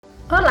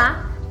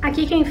Olá,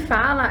 aqui quem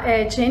fala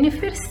é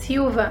Jennifer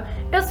Silva.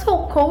 Eu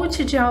sou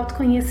coach de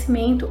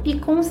autoconhecimento e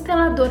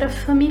consteladora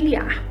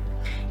familiar.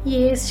 E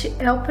este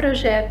é o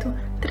projeto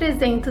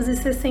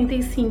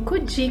 365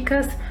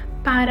 Dicas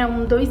para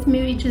um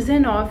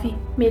 2019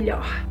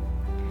 melhor.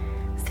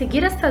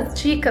 Seguir essas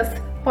dicas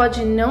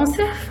pode não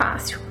ser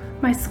fácil,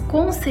 mas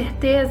com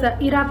certeza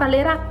irá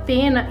valer a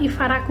pena e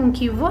fará com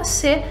que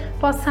você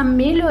possa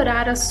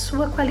melhorar a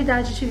sua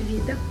qualidade de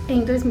vida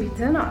em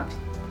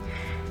 2019.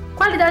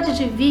 Qualidade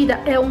de vida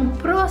é um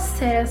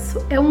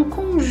processo, é um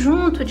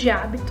conjunto de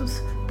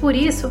hábitos. Por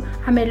isso,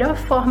 a melhor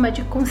forma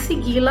de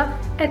consegui-la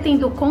é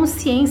tendo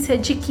consciência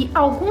de que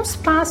alguns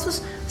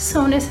passos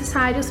são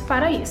necessários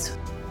para isso.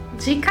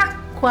 Dica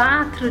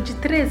 4 de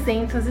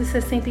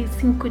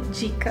 365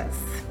 dicas.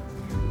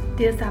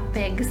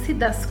 Desapegue-se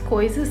das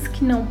coisas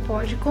que não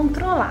pode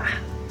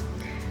controlar.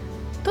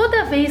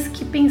 Toda vez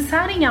que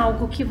pensar em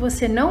algo que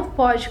você não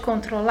pode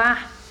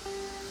controlar,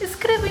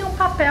 escreva em um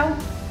papel.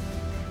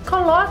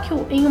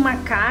 Coloque-o em uma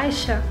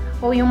caixa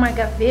ou em uma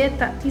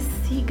gaveta e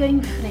siga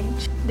em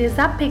frente.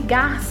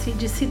 Desapegar-se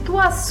de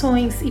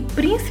situações e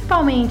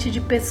principalmente de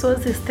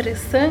pessoas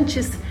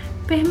estressantes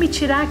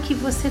permitirá que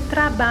você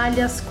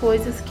trabalhe as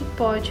coisas que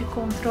pode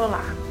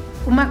controlar.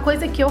 Uma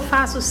coisa que eu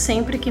faço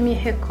sempre que me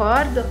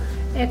recordo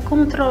é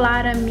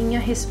controlar a minha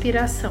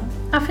respiração.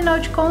 Afinal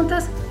de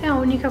contas, é a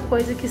única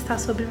coisa que está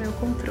sob meu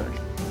controle.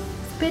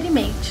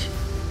 Experimente.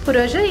 Por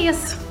hoje é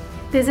isso.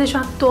 Desejo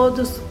a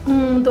todos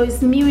um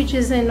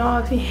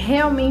 2019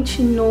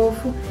 realmente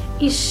novo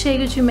e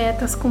cheio de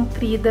metas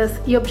cumpridas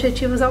e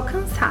objetivos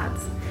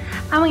alcançados.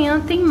 Amanhã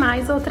tem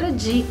mais outra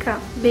dica.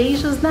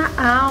 Beijos na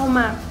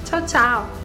alma. Tchau, tchau!